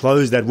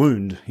close that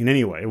wound in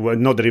any way. Well,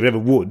 not that it ever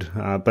would,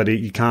 but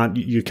you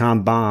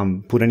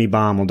can't put any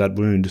balm on that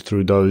wound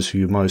through those who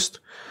you most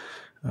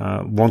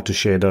want to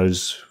share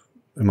those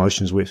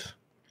emotions with.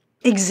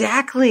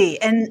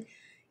 Exactly. And,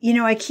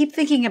 I keep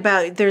thinking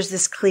about, there's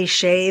this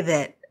cliche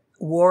that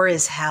war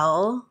is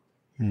hell.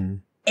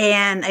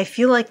 And I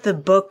feel like the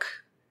book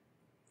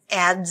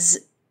adds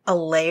a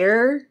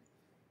layer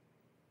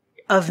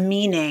of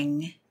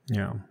meaning.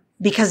 Yeah.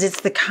 Because it's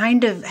the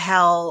kind of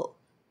hell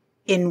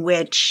in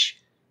which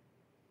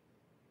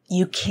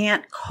you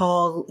can't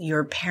call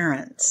your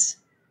parents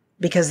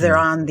because they're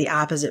on the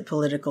opposite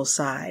political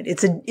side.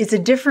 It's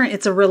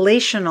a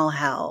relational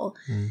hell.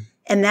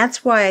 And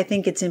that's why I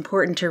think it's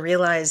important to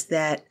realize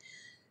that,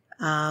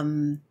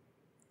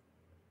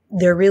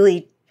 there are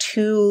really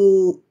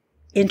two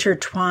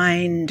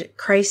intertwined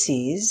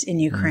crises in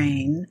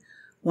Ukraine.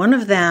 One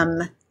of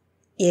them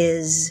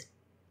is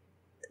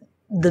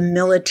the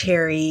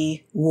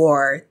military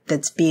war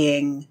that's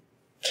being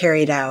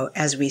carried out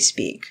as we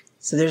speak.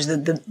 So there's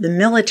the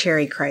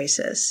military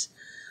crisis,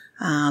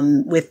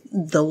 with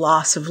the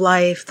loss of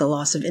life, the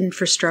loss of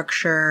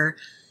infrastructure,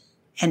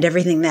 and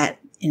everything that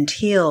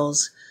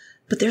entails.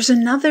 But there's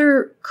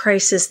another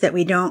crisis that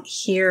we don't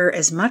hear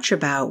as much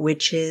about,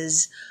 which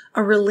is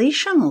a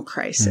relational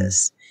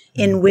crisis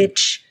in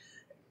which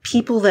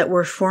people that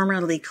were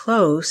formerly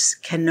close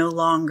can no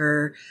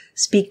longer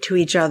speak to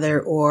each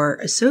other or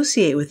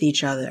associate with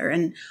each other.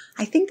 And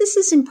I think this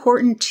is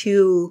important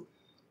to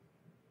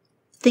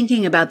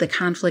thinking about the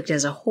conflict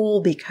as a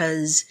whole,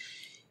 because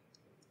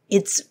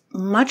it's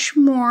much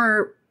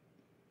more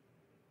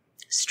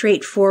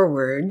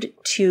straightforward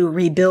to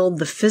rebuild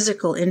the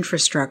physical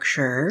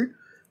infrastructure,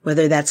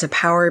 whether that's a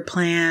power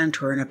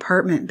plant or an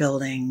apartment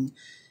building,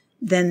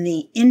 than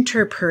the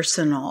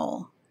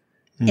interpersonal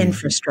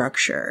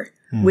infrastructure,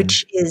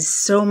 which is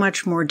so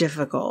much more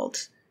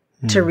difficult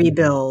to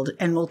rebuild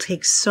and will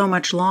take so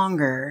much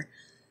longer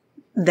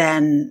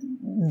than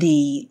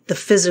the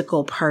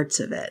physical parts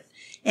of it.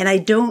 And I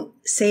don't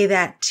say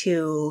that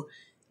to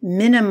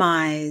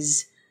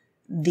minimize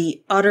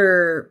the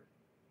utter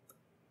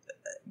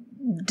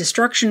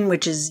destruction,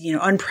 which is,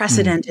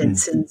 unprecedented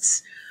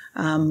since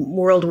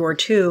World War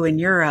II in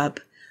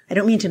Europe. I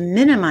don't mean to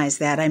minimize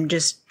that. I'm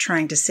just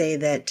trying to say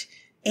that,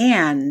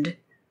 and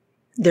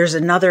there's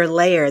another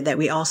layer that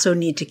we also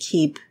need to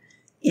keep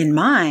in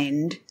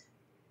mind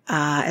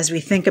as we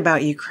think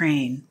about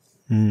Ukraine.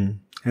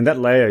 And that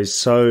layer is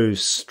so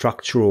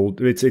structural.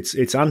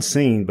 It's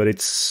unseen, but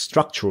it's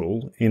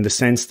structural in the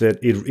sense that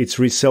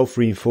it's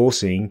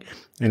self-reinforcing,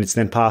 and it's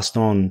then passed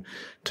on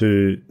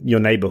to your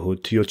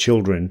neighborhood, to your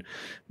children.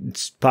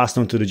 It's passed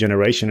on to the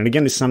generation. And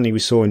again, it's something we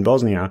saw in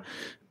Bosnia,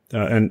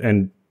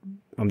 and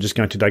I'm just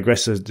going to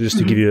digress just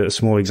to give you a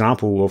small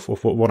example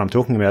of what I'm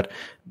talking about.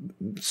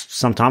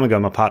 Some time ago,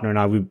 my partner and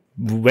I, we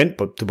went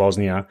to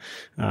Bosnia.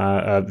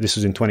 This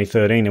was in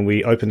 2013, and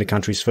we opened the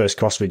country's first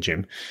CrossFit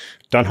gym.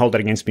 Don't hold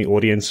that against me,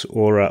 audience,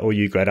 or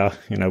you, Greta.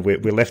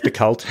 We left the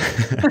cult,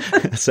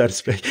 so to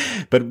speak.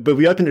 But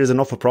we opened it as a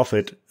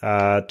not-for-profit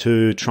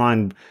to try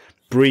and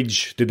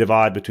bridge the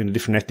divide between the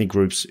different ethnic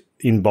groups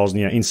in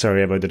Bosnia, in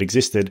Sarajevo, that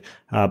existed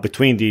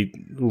between the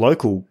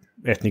local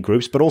ethnic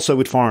groups, but also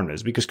with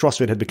foreigners, because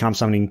CrossFit had become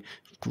something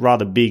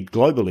rather big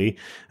globally,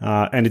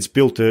 and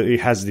it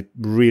has the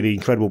really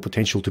incredible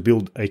potential to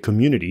build a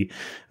community.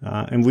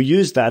 And we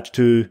used that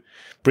to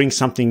bring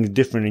something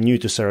different and new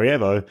to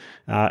Sarajevo,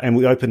 and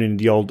we opened in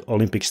the old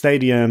Olympic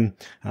Stadium.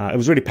 It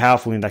was really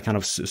powerful in that kind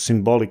of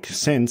symbolic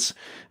sense,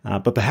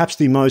 but perhaps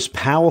the most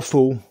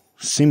powerful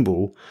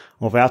symbol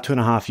of our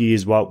 2.5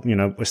 years while,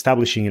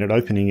 establishing it and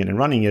opening it and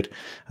running it,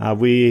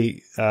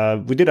 we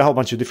did a whole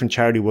bunch of different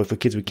charity work for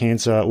kids with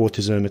cancer,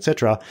 autism,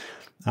 etc.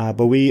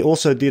 But we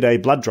also did a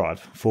blood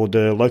drive for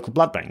the local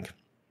blood bank.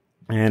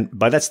 And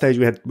by that stage,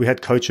 we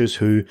had coaches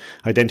who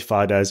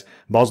identified as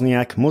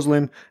Bosniak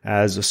Muslim,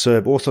 as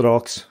Serb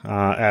Orthodox,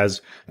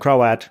 as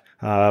Croat,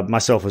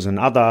 myself as an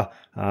other,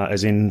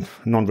 as in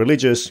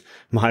non-religious,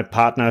 my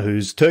partner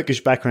who's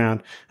Turkish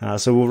background.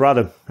 So we're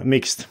rather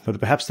mixed. But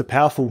perhaps the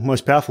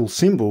most powerful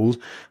symbol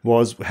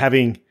was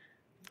having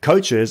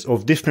coaches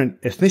of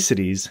different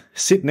ethnicities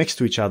sit next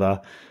to each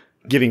other,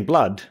 giving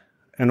blood.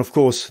 And of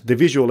course, the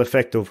visual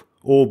effect of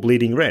all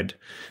bleeding red.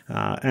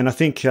 And I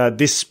think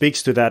this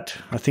speaks to that,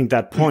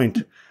 that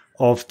point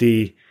of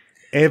the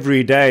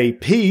everyday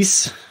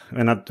peace,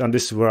 and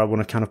this is where I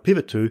want to kind of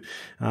pivot to,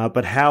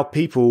 but how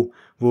people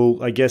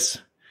will, I guess,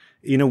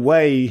 in a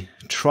way,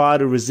 try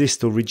to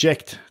resist or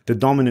reject the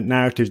dominant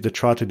narratives that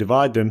try to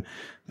divide them,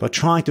 but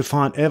trying to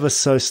find ever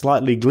so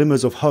slightly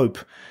glimmers of hope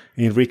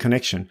in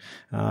reconnection.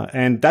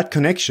 And that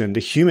connection, the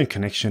human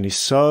connection, is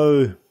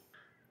so...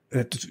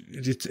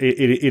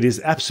 It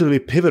is absolutely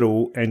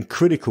pivotal and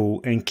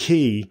critical and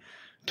key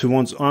to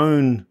one's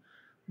own,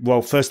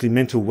 well, firstly,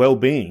 mental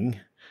well-being,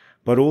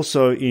 but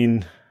also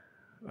in,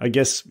 I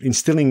guess,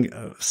 instilling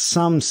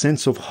some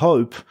sense of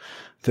hope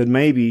that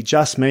maybe,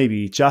 just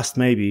maybe,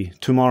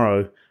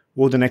 tomorrow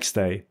or the next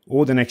day,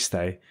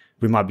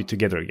 we might be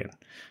together again,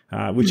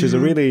 which is a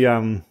really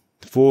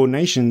for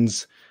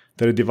nations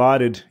that are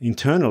divided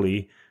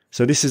internally.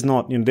 So this is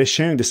not, they're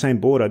sharing the same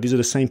border. These are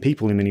the same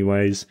people in many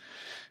ways.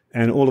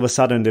 And all of a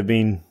sudden they've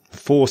been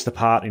forced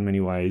apart in many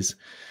ways.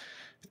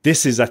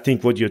 This is, I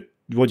think, what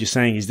you're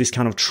saying is this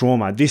kind of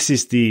trauma. This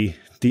is the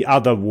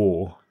other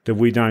war that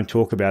we don't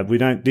talk about.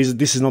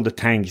 This is not the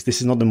tanks.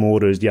 This is not the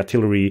mortars, the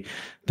artillery,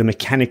 the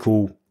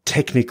mechanical,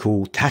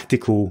 technical,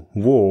 tactical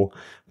war,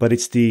 but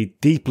it's the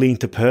deeply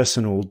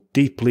interpersonal,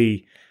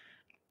 deeply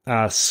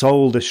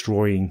soul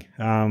destroying.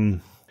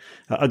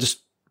 I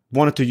just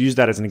wanted to use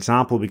that as an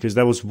example because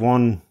that was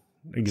one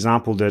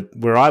example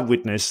where I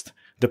witnessed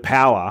the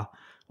power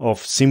of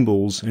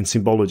symbols and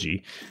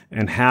symbology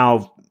and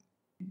how,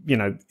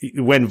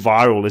 it went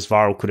viral as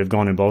viral could have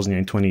gone in Bosnia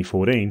in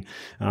 2014,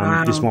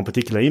 wow. This one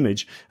particular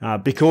image,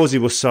 because it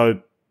was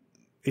so,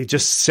 it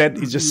just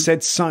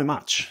said so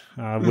much,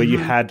 where you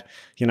had,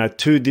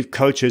 two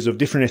coaches of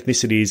different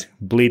ethnicities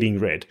bleeding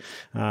red.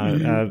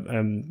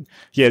 I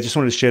just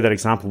wanted to share that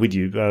example with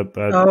you.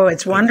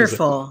 It's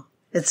wonderful.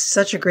 It's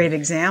such a great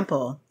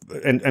example.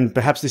 And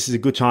perhaps this is a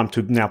good time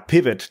to now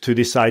pivot to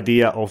this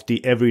idea of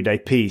the everyday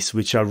peace,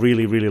 which I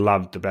really, really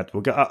loved about the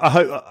book. I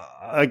hope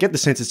I get the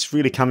sense it's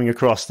really coming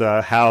across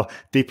how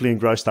deeply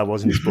engrossed I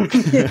was in this book.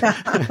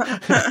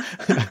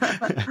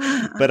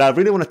 But I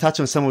really want to touch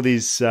on some of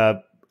these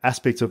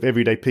aspects of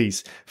everyday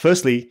peace.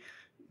 Firstly,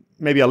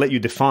 maybe I'll let you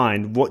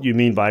define what you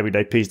mean by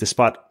everyday peace,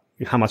 despite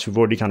how much we've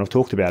already kind of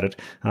talked about it.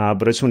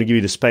 But I just want to give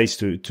you the space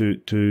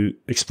to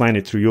explain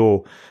it through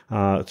your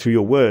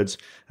words.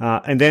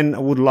 And then I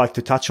would like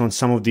to touch on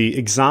some of the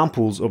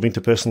examples of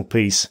interpersonal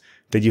peace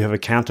that you have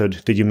encountered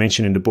that you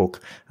mentioned in the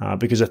book,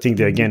 because I think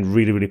they're, again,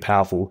 really, really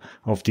powerful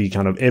of the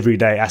kind of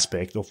everyday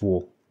aspect of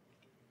war.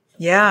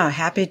 Yeah,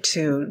 happy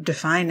to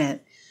define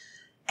it.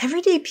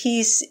 Everyday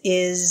peace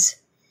is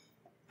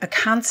a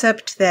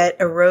concept that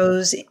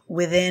arose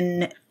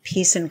within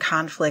peace and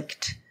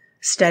conflict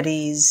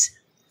studies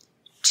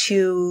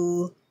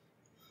to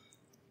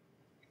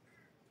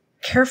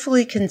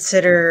carefully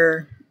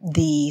consider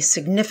the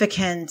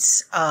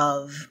significance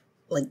of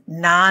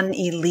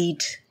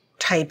non-elite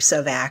types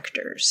of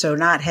actors. So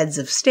not heads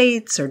of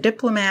states or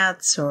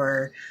diplomats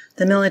or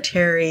the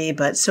military,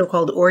 but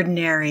so-called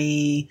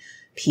ordinary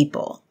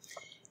people.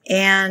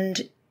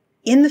 And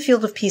in the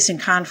field of peace and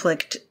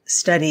conflict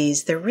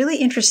studies, they're really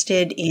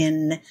interested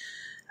in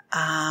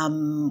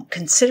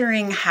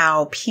considering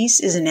how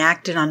peace is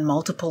enacted on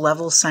multiple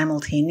levels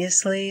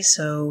simultaneously.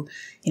 So,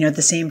 at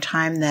the same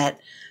time that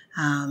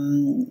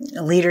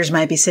leaders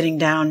might be sitting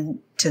down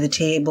to the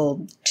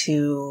table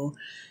to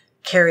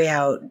carry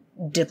out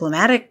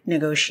diplomatic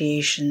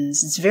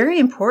negotiations, it's very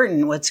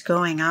important what's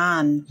going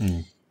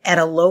on at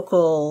a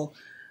local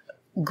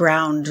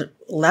ground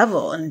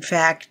level. In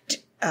fact,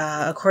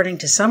 according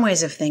to some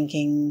ways of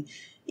thinking,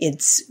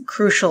 it's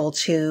crucial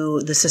to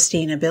the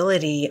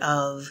sustainability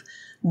of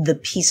the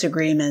peace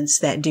agreements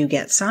that do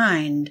get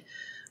signed,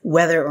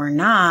 whether or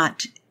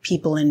not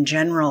people in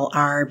general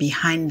are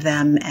behind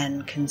them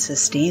and can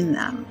sustain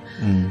them.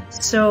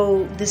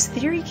 So this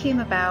theory came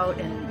about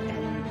in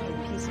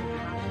peace and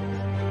conflict.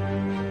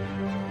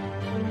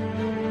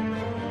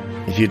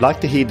 If you'd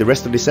like to hear the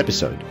rest of this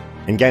episode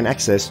and gain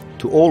access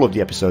to all of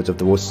the episodes of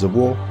The Voices of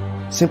War,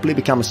 simply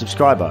become a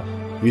subscriber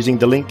using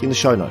the link in the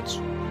show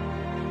notes.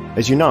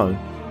 As you know,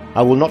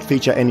 I will not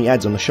feature any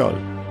ads on the show,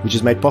 which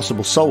is made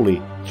possible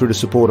solely through the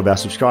support of our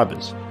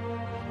subscribers.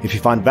 If you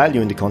find value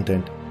in the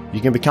content,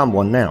 you can become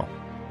one now.